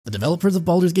The developers of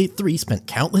Baldur's Gate 3 spent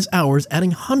countless hours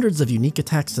adding hundreds of unique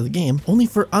attacks to the game, only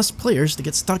for us players to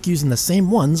get stuck using the same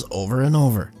ones over and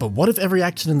over. But what if every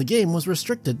action in the game was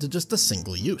restricted to just a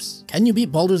single use? Can you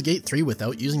beat Baldur's Gate 3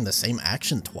 without using the same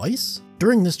action twice?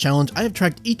 During this challenge, I have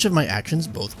tracked each of my actions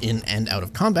both in and out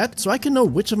of combat, so I can know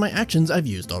which of my actions I've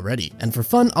used already. And for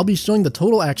fun, I'll be showing the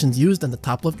total actions used in the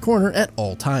top left corner at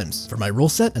all times. For my rule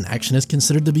set, an action is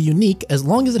considered to be unique as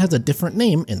long as it has a different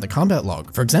name in the combat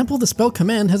log. For example, the spell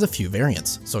command has a few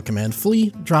variants, so command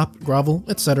flee, drop, grovel,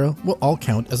 etc. will all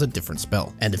count as a different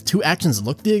spell. And if two actions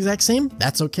look the exact same,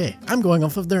 that's okay. I'm going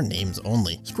off of their names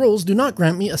only. Scrolls do not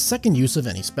grant me a second use of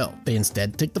any spell. They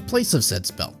instead take the place of said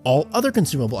spell. All other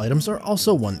consumable items are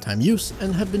also one-time use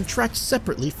and have been tracked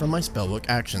separately from my spellbook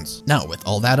actions. Now, with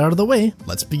all that out of the way,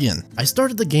 let's begin. I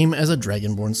started the game as a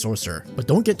Dragonborn sorcerer, but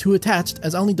don't get too attached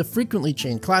as I'll need to frequently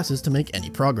change classes to make any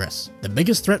progress. The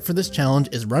biggest threat for this challenge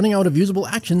is running out of usable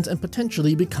actions and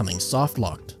potentially becoming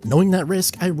soft-locked. Knowing that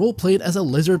risk, I roleplayed as a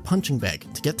lizard punching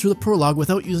bag to get through the prologue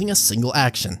without using a single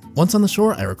action. Once on the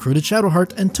shore, I recruited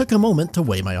Shadowheart and took a moment to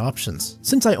weigh my options.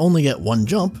 Since I only get one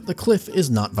jump, the cliff is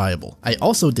not viable. I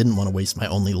also didn't want to waste my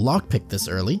only lockpick this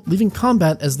early, leaving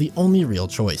combat as the only real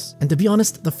choice. And to be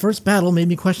honest, the first battle made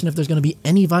me question if there's going to be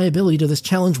any viability to this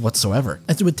challenge whatsoever,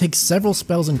 as it would take several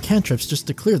spells and cantrips just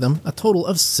to clear them, a total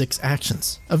of 6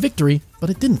 actions. A victory,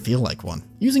 but it didn't feel like one.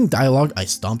 Using dialogue, I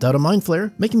stomped out a Mind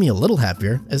Flare, making me a little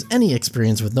happier, as any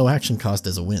experience with no action cost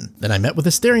is a win. Then I met with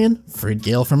Asterion, freed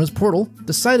Gale from his portal,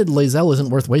 decided Lae'zel isn't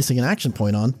worth wasting an action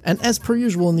point on, and as per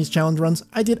usual in these challenge runs,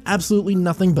 I did absolutely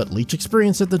nothing but leech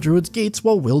experience at the Druid's gates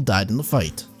while Will died in the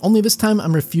fight. Only this time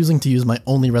I'm refusing to use my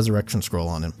only resurrection scroll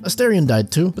on him. Asterion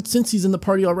died too, but since he's in the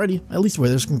party already, at least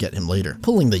Withers can get him later.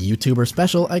 Pulling the YouTuber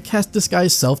special, I cast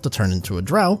Disguise Self to turn into a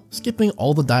drow, skipping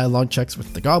all the dialogue checks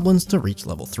with the goblins to reach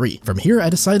level 3. From here, I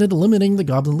decided eliminating the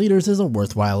goblin leaders is a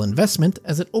worthwhile investment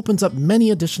as it opens up many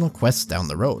additional quests down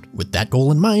the road. With that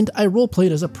goal in mind, I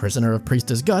roleplayed as a prisoner of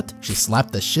Priestess Gut. She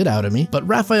slapped the shit out of me, but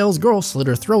Raphael's girl slit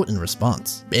her throat in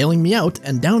response, bailing me out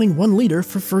and downing one leader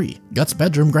for free. Gut's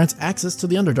bedroom grants access to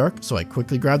the Underdark, so I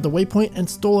quickly grabbed the waypoint and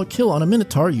stole a kill on a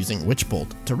Minotaur using Witch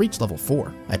Bolt to reach level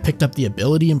 4. I picked up the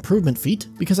ability improvement feat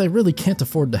because I really can't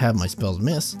afford to have my spells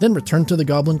miss, then returned to the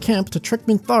goblin camp to trick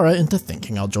Minthara into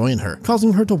thinking I'll join her,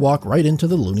 causing her to walk right into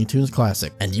the Looney Tunes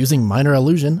classic. And using minor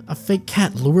illusion, a fake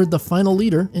cat lured the final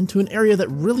leader into an area that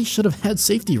really should have had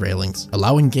safety railings,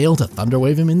 allowing Gale to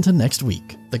thunderwave him into next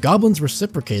week. The goblins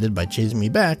reciprocated by chasing me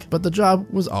back, but the job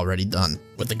was already done.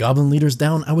 With the goblin leaders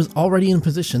down, I was already in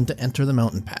position to enter the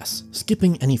mountain pass,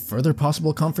 skipping any further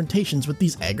possible confrontations with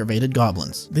these aggravated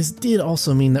goblins. This did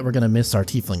also mean that we're gonna miss our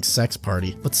tiefling sex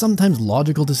party, but sometimes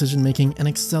logical decision making and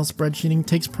Excel spreadsheeting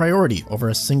takes priority over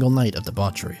a single night of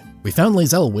debauchery. We found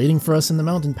Lae'zel waiting for us in the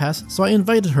mountain pass, so I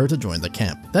invited her to join the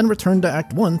camp, then returned to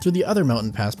Act 1 through the other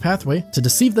mountain pass pathway to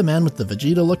deceive the man with the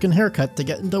Vegeta-looking haircut to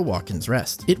get into Walken's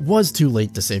Rest. It was too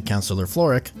late to save Counselor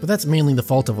Floric, but that's mainly the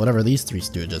fault of whatever these three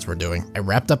stooges were doing. I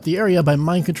wrapped up the area by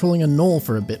mind-controlling a gnoll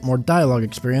for a bit more dialogue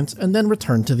experience, and then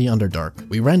returned to the Underdark.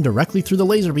 We ran directly through the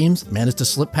laser beams, managed to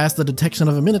slip past the detection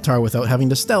of a Minotaur without having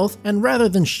to stealth, and rather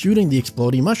than shooting the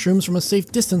exploding mushrooms from a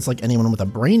safe distance like anyone with a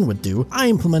brain would do, I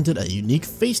implemented a unique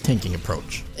face-tanking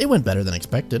approach. It went better than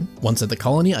expected. Once at the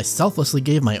colony, I selflessly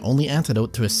gave my only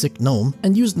antidote to a sick gnome,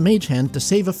 and used Mage Hand to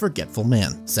save a forgetful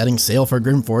man. Setting sail for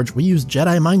Grimforge, we used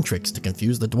Jedi mind tricks to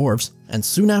confuse the dwarves, and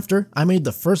soon after, I made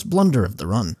the first blunder of the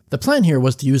run. The plan here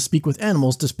was to use Speak with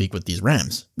Animals to speak with these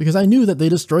rams, because I knew that they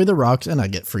destroy the rocks and I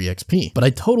get free XP, but I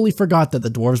totally forgot that the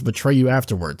dwarves betray you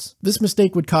afterwards. This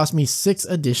mistake would cost me 6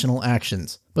 additional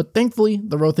actions. But thankfully,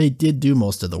 the Rothe did do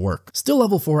most of the work. Still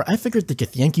level 4, I figured the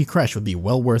Githyanki Creche would be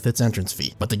well worth its entrance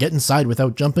fee, but to get inside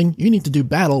without jumping, you need to do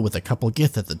battle with a couple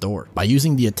Gith at the door. By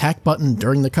using the attack button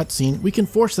during the cutscene, we can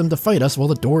force them to fight us while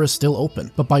the door is still open,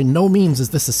 but by no means is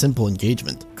this a simple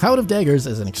engagement. Cloud of Daggers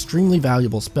is an extremely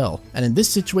valuable spell, and in this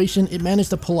situation, it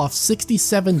managed to pull off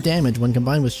 67 damage when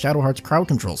combined with Shadowheart's crowd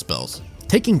control spells.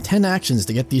 Taking 10 actions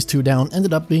to get these two down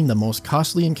ended up being the most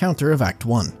costly encounter of Act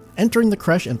 1. Entering the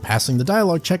creche and passing the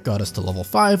dialogue check got us to level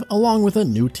 5, along with a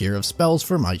new tier of spells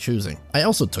for my choosing. I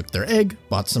also took their egg,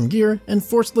 bought some gear, and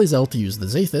forced Lae'zel to use the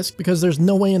Zaithis because there's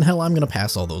no way in hell I'm gonna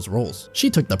pass all those rolls. She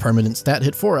took the permanent stat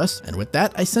hit for us, and with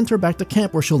that I sent her back to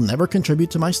camp where she'll never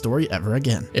contribute to my story ever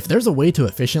again. If there's a way to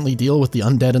efficiently deal with the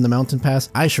undead in the mountain pass,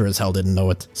 I sure as hell didn't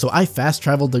know it, so I fast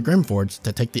traveled to Grimforge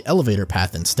to take the elevator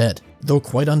path instead. Though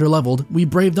quite underleveled, we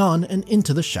braved on and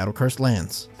into the Shadow-Cursed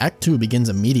lands. Act 2 begins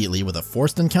immediately with a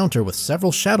forced encounter with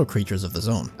several shadow creatures of the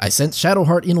zone. I sent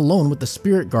Shadowheart in alone with the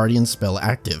Spirit Guardian spell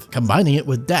active, combining it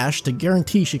with Dash to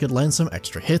guarantee she could land some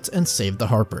extra hits and save the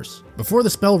Harpers. Before the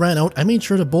spell ran out, I made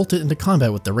sure to bolt it into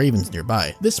combat with the Ravens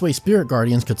nearby. This way Spirit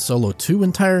Guardians could solo 2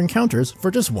 entire encounters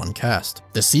for just 1 cast.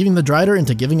 Deceiving the Drider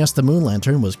into giving us the Moon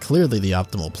Lantern was clearly the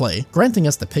optimal play, granting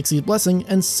us the Pixie's Blessing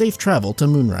and safe travel to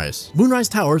Moonrise. Moonrise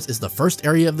Towers is the first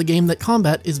area of the game that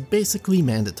combat is basically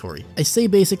mandatory. I say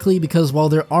basically because while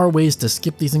there are ways to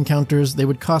skip these encounters, they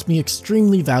would cost me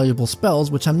extremely valuable spells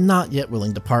which I'm not yet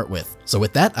willing to part with. So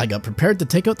with that, I got prepared to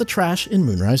take out the trash in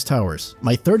Moonrise Towers.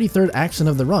 My 33rd action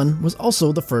of the run was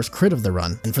also the first crit of the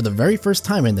run, and for the very first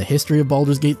time in the history of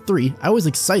Baldur's Gate 3, I was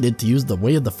excited to use the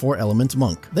Way of the Four Elements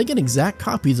Monk. They get exact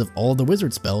copies of all the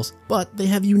wizard spells, but they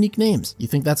have unique names. You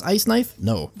think that's Ice Knife?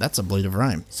 No, that's a Blade of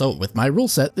Rhyme. So with my rule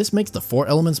set, this makes the Four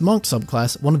Elements Monk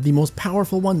subclass one of the most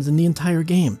powerful ones in the entire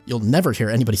game. You'll never hear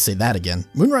anybody say that again.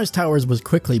 Moonrise Towers was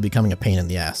quickly becoming a pain in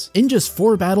the ass. In just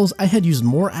 4 battles, I had used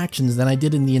more actions than I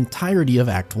did in the entirety of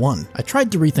Act 1. I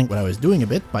tried to rethink what I was doing a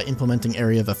bit by implementing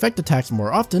area of effect attacks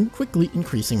more often, quickly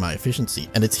increasing my efficiency.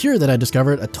 And it's here that I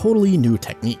discovered a totally new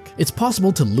technique. It's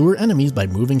possible to lure enemies by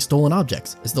moving stolen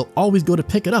objects, as they'll always go to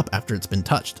pick it up after it's been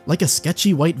touched. Like a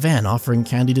sketchy white van offering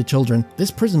candy to children,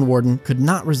 this prison warden could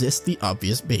not resist the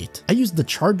obvious bait. I used the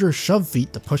Charger Shove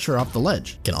feat to push her off the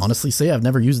ledge. Can honestly say I've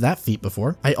never used that feat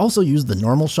before. I also used the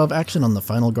normal shove action on the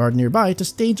final guard nearby to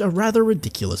stage a rather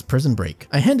ridiculous prison break.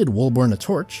 I handed Wolborn a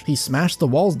torch, he smashed the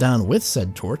walls down with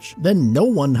said torch, then no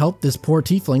one helped this poor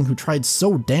tiefling who tried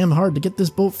so damn hard to get this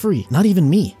boat free. Not even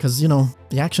me, cause you know,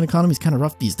 the action economy's kinda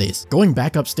rough these days. Going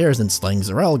back upstairs and slaying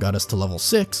Zarel got us to level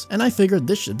 6, and I figured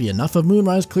this should be enough of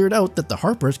Moonrise cleared out that the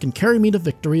Harpers can carry me to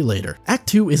victory later. Act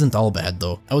 2 isn't all bad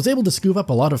though. I was able to scoop up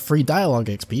a lot of free dialogue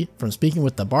XP from speaking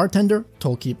with the bartender,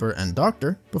 tollkeeper, and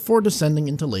doctor before descending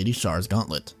into Lady Shar's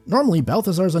gauntlet. Normally,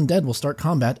 Balthazar's undead will start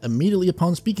combat immediately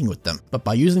upon speaking with them, but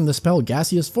by using the spell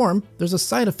Gaseous Form, there's a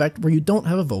side effect where you don't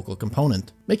have a vocal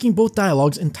component, making both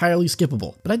dialogues entirely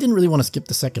skippable, but I didn't really want to skip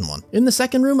the second one. In the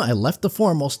second room, I left the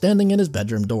form while standing in his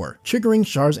bedroom door, triggering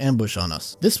Shar's ambush on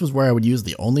us. This was where I would use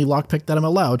the only lockpick that I'm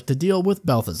allowed to deal with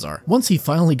Balthazar. Once he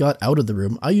finally got out of the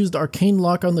room, I used Arcane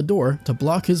Lock on the door to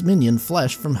block his minion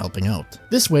Flesh from helping out.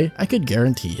 This way, I could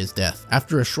guarantee his death.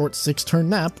 After a short 6-turn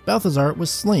nap, Balthazar was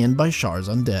slain by Shar's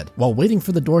undead. While waiting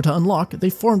for the door to unlock, they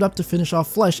formed up to finish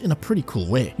off Flesh in a pretty cool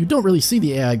way. You don't really see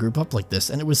the AI group up like this,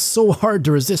 and it was so hard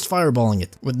to resist fireballing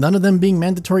it. With none of them being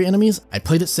mandatory enemies, I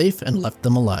played it safe and left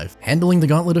them alive. Handling the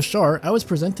Gauntlet of Shar, I was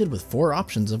presented with 4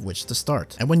 options of which to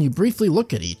start, and when you briefly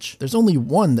look at each, there's only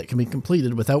one that can be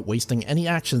completed without wasting any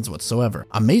actions whatsoever.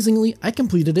 Amazingly, I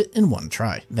completed it in 1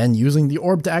 try. Then using the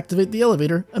orb to activate the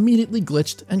elevator, immediately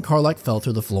glitched and Karlach fell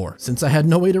through the floor. Since I had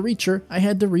no way to reach her, I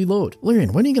had to reload.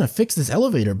 Lyrian, when are you gonna fix this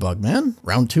elevator bug, man?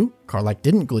 Round 2. Karlach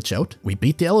didn't glitch out, we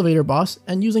beat the elevator boss,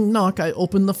 and using Knock I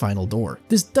opened the final door.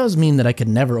 This does mean that I could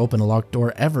never open a locked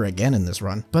door ever again in this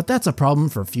run, but that's a problem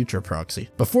for future Proxy.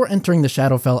 Before entering the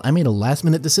Shadowfell, I made a last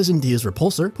minute decision to use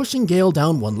Repulsor, pushing Gale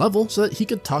down 1 level so that he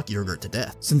could talk Yurgurt to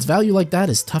death, since value like that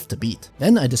is tough to beat.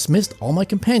 Then I dismissed all my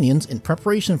companions in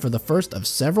preparation for the first of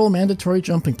several mandatory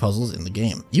jumping puzzles in the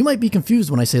game. You might be confused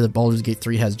when I say that Baldur's Gate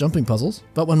 3 has jumping puzzles,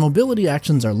 but when mobility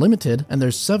actions are limited and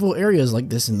there's several areas like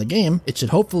this in the game, it should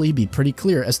hopefully be pretty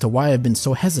clear as to why I've been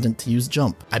so hesitant to use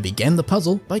jump. I began the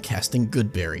puzzle by casting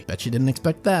Goodberry. Bet you didn't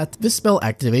expect that. This spell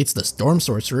activates the Storm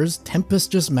Sorcerer's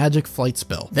Tempestuous Magic Flight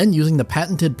spell. Then using the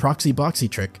patented Proxy Boxy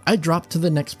trick, I dropped to the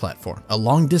next platform. A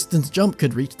long distance jump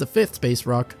could reach the 5th space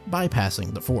rock,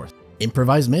 bypassing the 4th.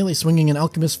 Improvised melee swinging an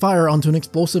alchemist fire onto an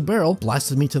explosive barrel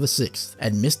blasted me to the 6th,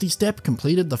 and Misty Step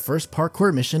completed the first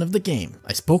parkour mission of the game.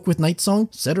 I spoke with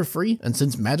Nightsong, set her free, and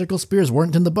since magical spears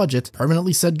weren't in the budget,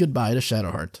 permanently said goodbye to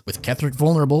Shadowheart. With Ketheric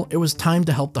vulnerable, it was time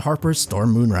to help the Harpers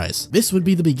storm Moonrise. This would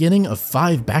be the beginning of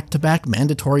 5 back-to-back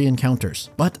mandatory encounters,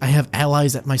 but I have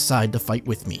allies at my side to fight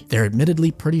with me. They're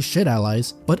admittedly pretty shit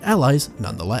allies, but allies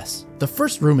nonetheless. The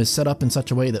first room is set up in such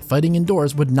a way that fighting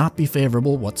indoors would not be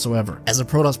favorable whatsoever. As a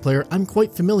Protoss player, I'm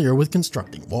quite familiar with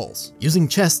constructing walls. Using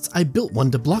chests, I built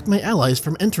one to block my allies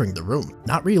from entering the room,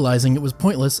 not realizing it was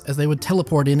pointless as they would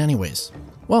teleport in anyways.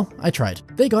 Well, I tried.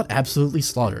 They got absolutely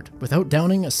slaughtered, without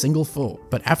downing a single foe,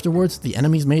 but afterwards the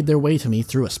enemies made their way to me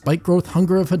through a Spike Growth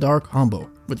Hunger of Hadar combo,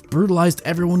 which brutalized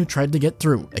everyone who tried to get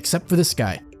through, except for this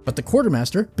guy. But the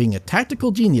quartermaster, being a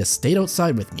tactical genius, stayed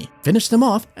outside with me, finished him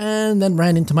off, and then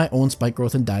ran into my own spike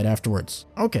growth and died afterwards.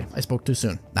 Okay, I spoke too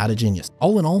soon. Not a genius.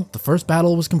 All in all, the first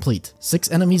battle was complete.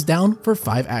 6 enemies down for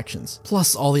 5 actions,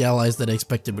 plus all the allies that I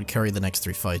expected would carry the next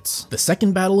 3 fights. The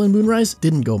second battle in Moonrise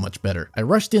didn't go much better. I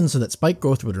rushed in so that spike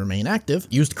growth would remain active,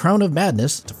 used Crown of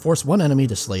Madness to force one enemy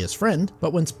to slay his friend,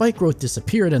 but when spike growth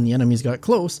disappeared and the enemies got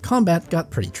close, combat got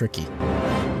pretty tricky.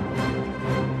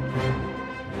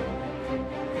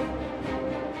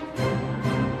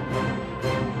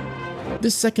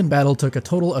 This second battle took a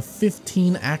total of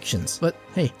 15 actions, but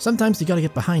hey, sometimes you gotta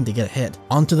get behind to get ahead.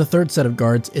 On to the third set of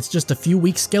guards, it's just a few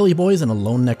weak skelly boys and a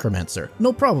lone necromancer.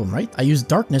 No problem, right? I used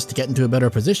darkness to get into a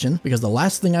better position, because the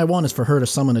last thing I want is for her to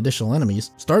summon additional enemies.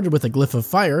 Started with a glyph of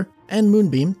fire and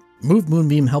moonbeam. Moved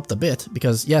Moonbeam helped a bit,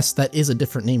 because yes, that is a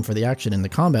different name for the action in the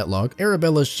combat log.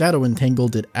 Arabella's Shadow Entangle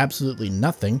did absolutely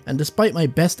nothing, and despite my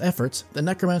best efforts, the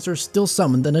Necromancer still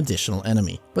summoned an additional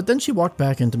enemy. But then she walked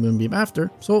back into Moonbeam after,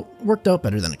 so it worked out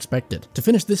better than expected. To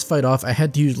finish this fight off, I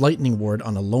had to use Lightning Ward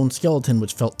on a lone skeleton,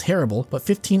 which felt terrible, but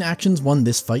 15 actions won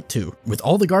this fight too. With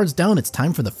all the guards down, it's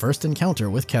time for the first encounter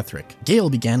with Ketheric.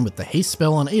 Gale began with the haste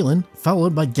spell on Aelin,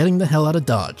 followed by getting the hell out of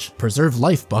dodge. Preserve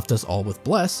Life buffed us all with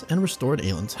Bless, and restored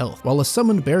Aelin's health, while a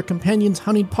summoned bear companion's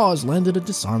honeyed paws landed a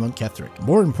disarm on Ketheric.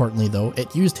 More importantly though,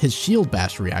 it used his shield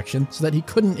bash reaction so that he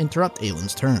couldn't interrupt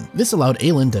Aelin's turn. This allowed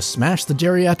Aelin to smash the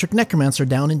geriatric necromancer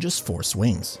down in just 4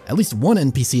 swings. At least one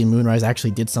NPC in Moonrise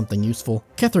actually did something useful.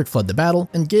 Ketheric fled the battle,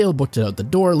 and Gale booked it out the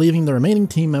door, leaving the remaining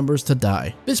team members to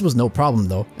die. This was no problem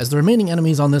though, as the remaining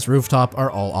enemies on this rooftop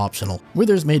are all optional.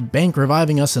 Withers made bank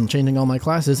reviving us and changing all my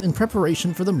classes in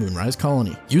preparation for the Moonrise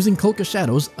colony. Using Cloak of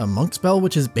Shadows, a monk spell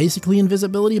which is basically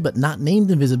invisibility but not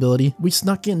named invisibility, we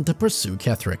snuck in to pursue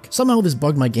Ketheric. Somehow this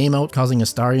bugged my game out, causing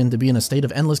Astarion to be in a state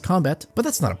of endless combat, but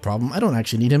that's not a problem, I don't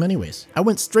actually need him anyways. I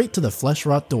went straight to the flesh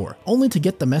rot door, only to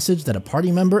get the message that a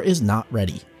party member is not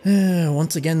ready.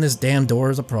 Once again, this damn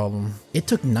door is a problem. It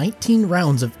took 19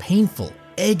 rounds of painful,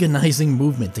 agonizing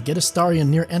movement to get Astarion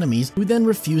near enemies who then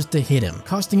refused to hit him,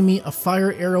 costing me a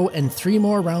fire arrow and 3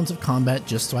 more rounds of combat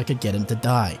just so I could get him to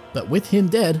die. But with him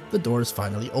dead, the door is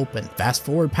finally open. Fast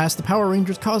forward past the Power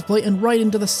Rangers cosplay and right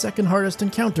into the second hardest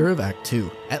encounter of Act 2.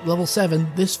 At level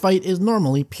 7, this fight is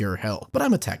normally pure hell, but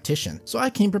I'm a tactician, so I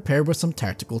came prepared with some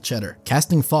tactical cheddar.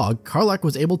 Casting Fog, Karlach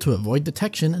was able to avoid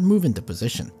detection and move into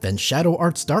position. Then Shadow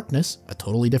Art's Darkness, a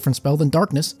totally different spell than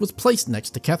Darkness, was placed next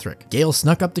to Ketheric. Gale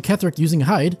snuck up to Ketheric using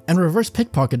Hide, and reverse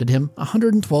pickpocketed him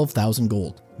 112,000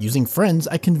 gold. Using Friends,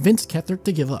 I convinced Ketheric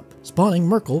to give up, spawning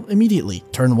Merkel immediately.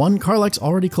 Turn 1, Karlach's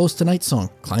already close to Night Song,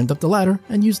 climbed up the ladder,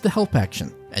 and used the help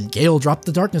action. And Gale dropped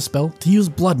the Darkness spell to use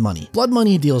Blood Money. Blood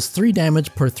Money deals 3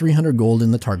 damage per 300 gold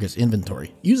in the target's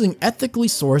inventory. Using ethically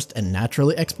sourced and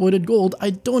naturally exploited gold, I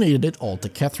donated it all to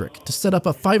Ketheric to set up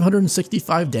a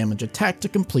 565 damage attack to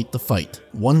complete the fight,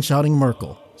 one-shotting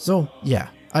Merkel. So yeah,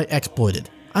 I exploited.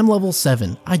 I'm level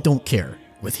 7, I don't care.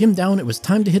 With him down, it was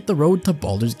time to hit the road to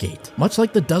Baldur's Gate. Much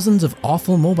like the dozens of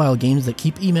awful mobile games that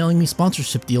keep emailing me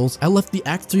sponsorship deals, I left the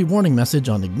Act 3 warning message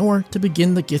on Ignore to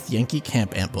begin the Githyanki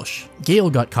camp ambush. Gale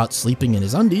got caught sleeping in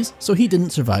his undies, so he didn't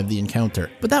survive the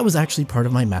encounter, but that was actually part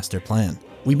of my master plan.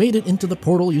 We made it into the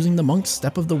portal using the Monk's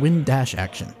Step of the Wind dash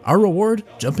action. Our reward,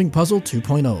 Jumping Puzzle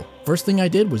 2.0. First thing I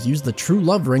did was use the True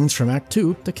Love Rings from Act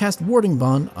 2 to cast Warding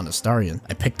Bond on Astarion.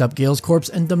 I picked up Gale's corpse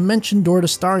and Dimension Doored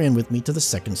Astarion with me to the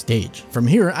second stage. From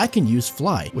here, I can use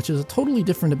Fly, which is a totally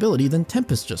different ability than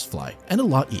Tempest Just Fly, and a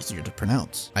lot easier to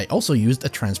pronounce. I also used a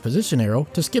Transposition Arrow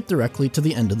to skip directly to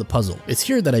the end of the puzzle. It's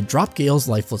here that I drop Gale's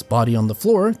lifeless body on the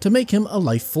floor to make him a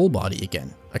life full body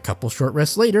again. A couple short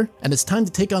rests later, and it's time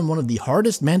to take on one of the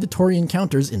hardest mandatory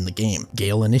encounters in the game.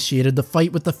 Gale initiated the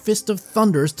fight with the Fist of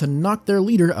Thunders to knock their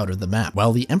leader out of the map,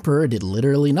 while the Emperor did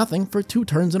literally nothing for 2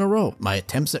 turns in a row. My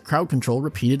attempts at crowd control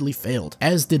repeatedly failed,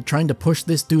 as did trying to push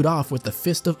this dude off with the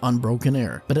Fist of Unbroken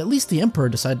Air. But at least the Emperor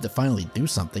decided to finally do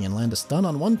something and land a stun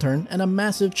on one turn and a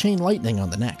massive chain lightning on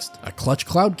the next. A clutch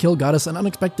cloud kill got us an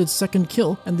unexpected second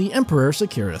kill, and the Emperor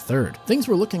secured a third. Things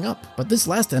were looking up, but this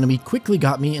last enemy quickly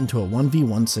got me into a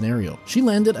 1v1 scenario. She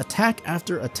landed attack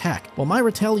after attack, while my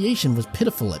retaliation was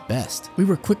pitiful at best. We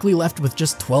were quickly left with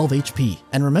just 12 HP.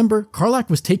 And remember, Karlach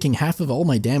was taking half of all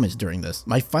my damage during this.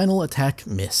 My final attack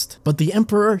missed. But the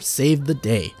Emperor saved the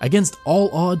day. Against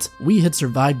all odds, we had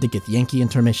survived the Githyanki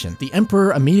intermission. The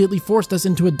Emperor immediately forced us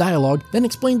into a dialogue, then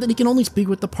explained that he can only speak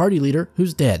with the party leader,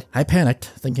 who's dead. I panicked,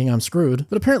 thinking I'm screwed,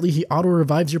 but apparently he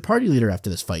auto-revives your party leader after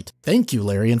this fight. Thank you,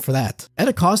 Larian, for that. At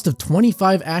a cost of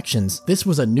 25 actions, this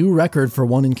was a new record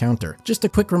for one encounter. Just a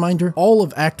quick reminder, all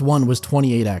of Act 1 was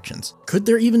 28 actions. Could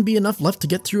there even be enough left to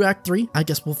get through Act 3? I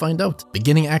guess we'll find out.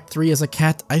 Beginning Act 3 as a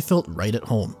cat, I felt right at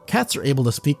home. Cats are able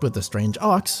to speak with the strange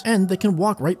ox, and they can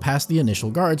walk right past the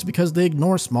initial guards because they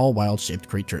ignore small wild-shaped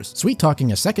creatures.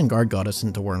 Sweet-talking a second guard got us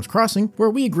into Worm's Crossing, where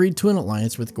we agreed to an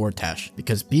alliance with Gortash,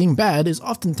 because being bad is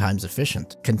oftentimes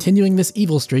efficient. Continuing this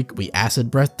evil streak, we acid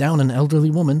breathed down an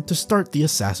elderly woman to start the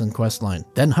assassin questline,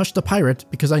 then hushed a pirate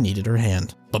because I needed her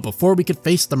hand. But before we could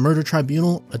face the murder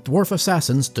tribunal, a dwarf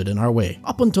assassin stood in our way.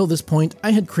 Up until this point,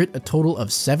 I had crit a total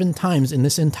of 7 times in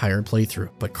this entire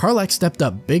playthrough, but Karlach stepped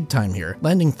up big time here,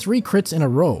 landing 3 crits in a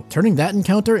row, turning that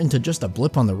encounter into just a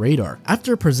blip on the radar.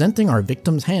 After presenting our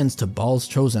victim's hands to Balls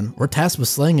Chosen, we're tasked with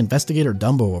slaying Investigator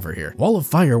Dumbo over here. Wall of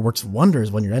Fire works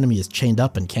wonders when your enemy is chained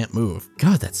up and can't move.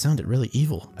 God, that sounded really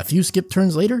evil. A few skip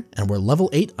turns later, and we're level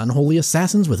 8 unholy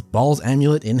assassins with Ball's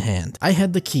amulet in hand. I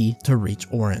had the key to reach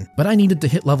Orin, but I needed to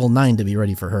hit level 9 to be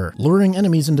ready for her. Luring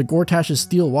enemies into Gortash's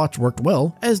steel watch worked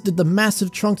well, as did the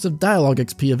massive chunks of dialogue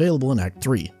XP available in Act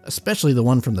 3, especially the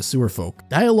one from the sewer folk.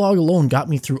 Dialogue alone got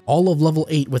me through all of level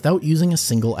 8 without using a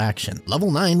single action. Level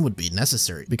 9 would be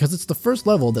necessary, because it's the first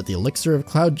level that the Elixir of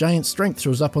Cloud Giant Strength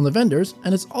shows up on the vendors,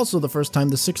 and it's also the first time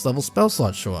the 6th level spell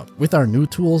slots show up. With our new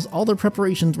tools, all their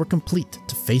preparations were complete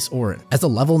to face Orin. As a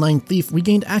level 9 thief, we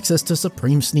gained access to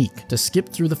Supreme Sneak, to skip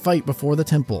through the fight before the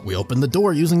temple. We opened the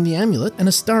door using the amulet,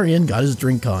 and Astarion got his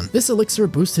drink on. This elixir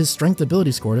boosts his strength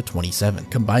ability score to 27.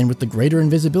 Combined with the greater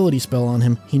invisibility spell on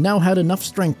him, he now had enough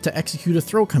strength to execute a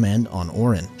throw command on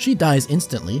Orin. She dies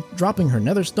instantly, dropping her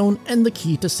netherstone and the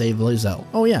key to save Lae'zel.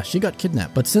 Oh yeah, she got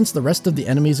kidnapped, but since the rest of the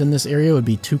enemies in this area would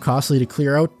be too costly to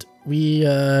clear out, we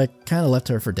kinda left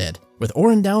her for dead. With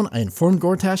Orin down, I informed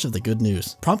Gortash of the good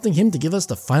news, prompting him to give us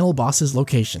the final boss's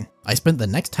location. I spent the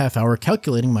next half hour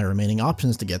calculating my remaining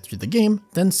options to get through the game,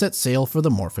 then set sail for the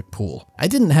Morphic Pool. I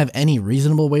didn't have any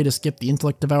reasonable way to skip the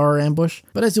Intellect Devourer ambush,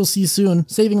 but as you'll see soon,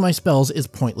 saving my spells is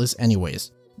pointless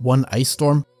anyways. One Ice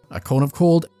Storm, a Cone of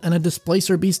Cold, and a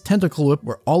Displacer Beast Tentacle Whip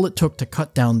were all it took to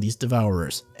cut down these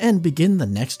Devourers, and begin the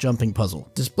next jumping puzzle.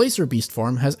 Displacer Beast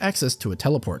form has access to a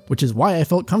teleport, which is why I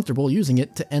felt comfortable using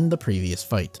it to end the previous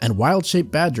fight, and Wild Shape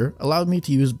Badger allowed me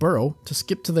to use Burrow to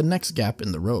skip to the next gap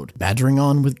in the road. Badgering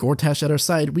on with Gortash at our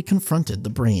side, we confronted the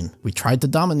Brain. We tried to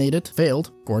dominate it,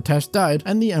 failed, Gortash died,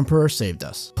 and the Emperor saved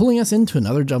us, pulling us into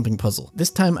another jumping puzzle.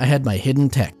 This time I had my hidden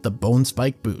tech, the Bone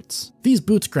Spike Boots. These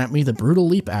boots grant me the Brutal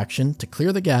Leap action to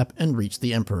clear the gap and reach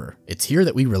the Emperor. It's here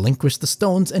that we relinquish the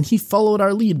stones and he followed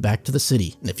our lead back to the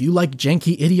city. And if you like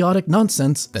janky, idiotic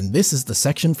nonsense, then this is the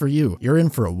section for you. You're in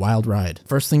for a wild ride.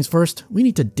 First things first, we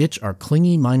need to ditch our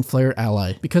clingy Mind Flayer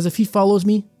ally, because if he follows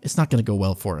me, it's not going to go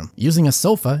well for him. Using a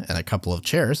sofa and a couple of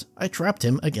chairs, I trapped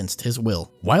him against his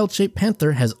will. Wild Shape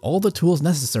Panther has all the tools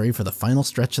necessary for the final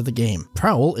stretch of the game.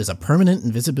 Prowl is a permanent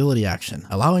invisibility action,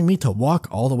 allowing me to walk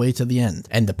all the way to the end.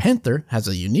 And the Panther has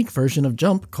a unique version of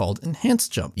jump called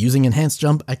Enhanced Jump. Using Enhanced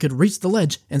Jump, I could reach the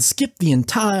ledge and skip the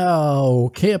entire...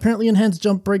 Okay, apparently Enhanced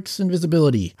Jump breaks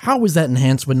invisibility. How is that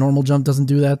enhanced when normal jump doesn't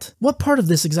do that? What part of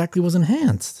this exactly was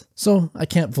enhanced? So I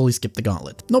can't fully skip the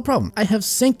gauntlet. No problem. I have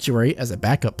Sanctuary as a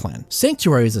backup plan.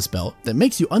 Sanctuary is a spell that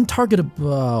makes you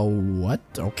untargetable. What?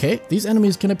 Okay. These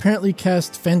enemies can apparently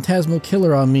cast Phantasmal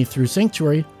Killer on me through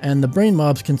Sanctuary, and the brain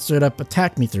mobs can straight up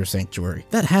attack me through Sanctuary.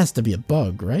 That has to be a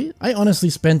bug, right? I honestly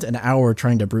spent an hour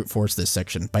trying to brute force this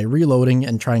section by reloading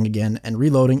and trying again and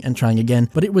reloading and trying again,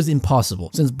 but it was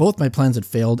impossible since both my plans had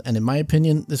failed, and in my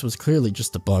opinion, this was clearly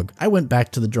just a bug. I went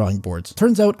back to the drawing boards.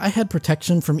 Turns out I had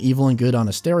protection from evil and good on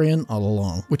Astarion all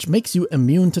along, which makes you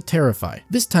immune to Terrify.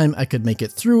 This time I could make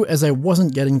it through as I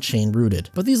wasn't getting chain rooted,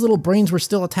 but these little brains were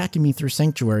still attacking me through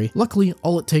Sanctuary. Luckily,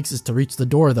 all it takes is to reach the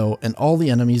door though, and all the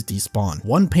enemies despawn.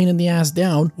 One pain in the ass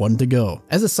down, one to go.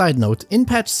 As a side note, in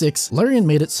patch 6, Larian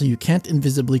made it so you can't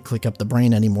invisibly click up the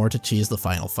brain anymore to cheese the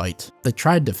final fight. They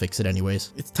tried to fix it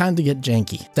anyways. It's time to get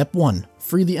janky. Step 1.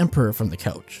 Free the Emperor from the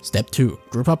couch. Step 2.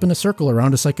 Group up in a circle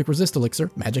around a Psychic Resist Elixir,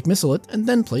 magic missile it, and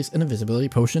then place an invisibility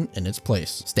potion in its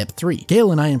place. Step 3.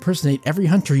 Gale and I impersonate every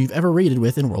hunter you've ever raided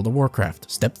with in World of Warcraft.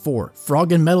 Step 4.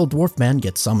 Frog and Metal Dwarf Man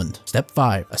get summoned. Step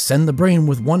 5. Ascend the Brain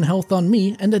with 1 health on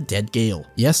me and a dead Gale.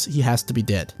 Yes, he has to be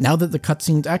dead. Now that the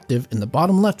cutscene's active, in the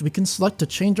bottom left we can select to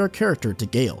change our character to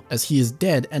Gale, as he is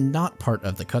dead and not part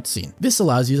of the cutscene. This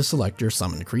allows you to select your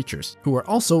summoned creatures, who are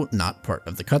also not part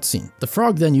of the cutscene. The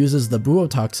frog then uses the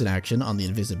Buotoxin action on the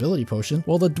invisibility potion,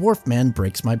 while the dwarf man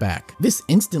breaks my back. This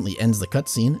instantly ends the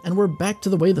cutscene, and we're back to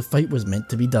the way the fight was meant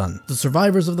to be done. The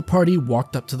survivors of the party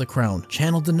walked up to the crown,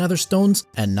 channeled the nether stones,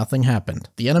 and nothing happened.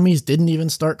 The enemies didn't even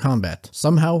start combat.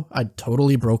 Somehow, I'd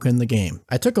totally broken the game.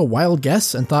 I took a wild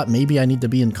guess and thought maybe I need to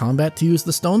be in combat to use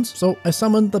the stones, so I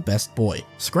summoned the best boy.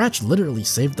 Scratch literally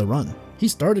saved the run. He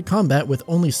started combat with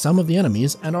only some of the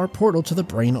enemies and our portal to the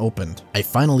brain opened. I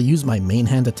finally used my main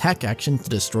hand attack action to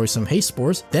destroy some haste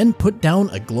spores, then put down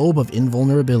a globe of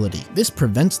invulnerability. This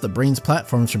prevents the brain's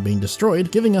platforms from being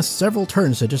destroyed, giving us several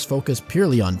turns to just focus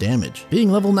purely on damage.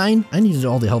 Being level 9, I needed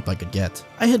all the help I could get.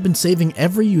 I had been saving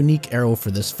every unique arrow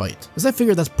for this fight, as I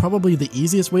figured that's probably the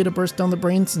easiest way to burst down the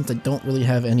brain since I don't really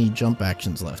have any jump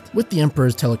actions left. With the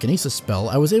Emperor's telekinesis spell,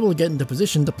 I was able to get into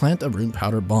position to plant a rune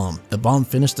powder bomb. The bomb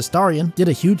finished the Starion, did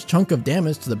a huge chunk of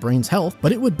damage to the brain's health,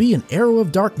 but it would be an arrow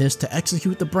of darkness to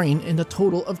execute the brain in a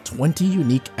total of 20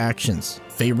 unique actions.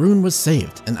 Faerun was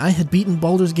saved, and I had beaten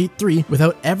Baldur's Gate 3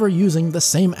 without ever using the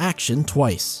same action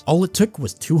twice. All it took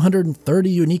was 230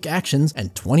 unique actions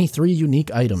and 23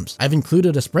 unique items. I've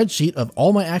included a spreadsheet of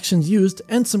all my actions used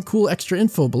and some cool extra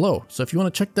info below, so if you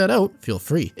want to check that out, feel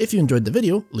free. If you enjoyed the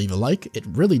video, leave a like, it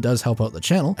really does help out the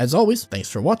channel. As always, thanks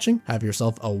for watching, have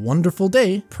yourself a wonderful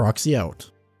day, Proxy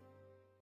out.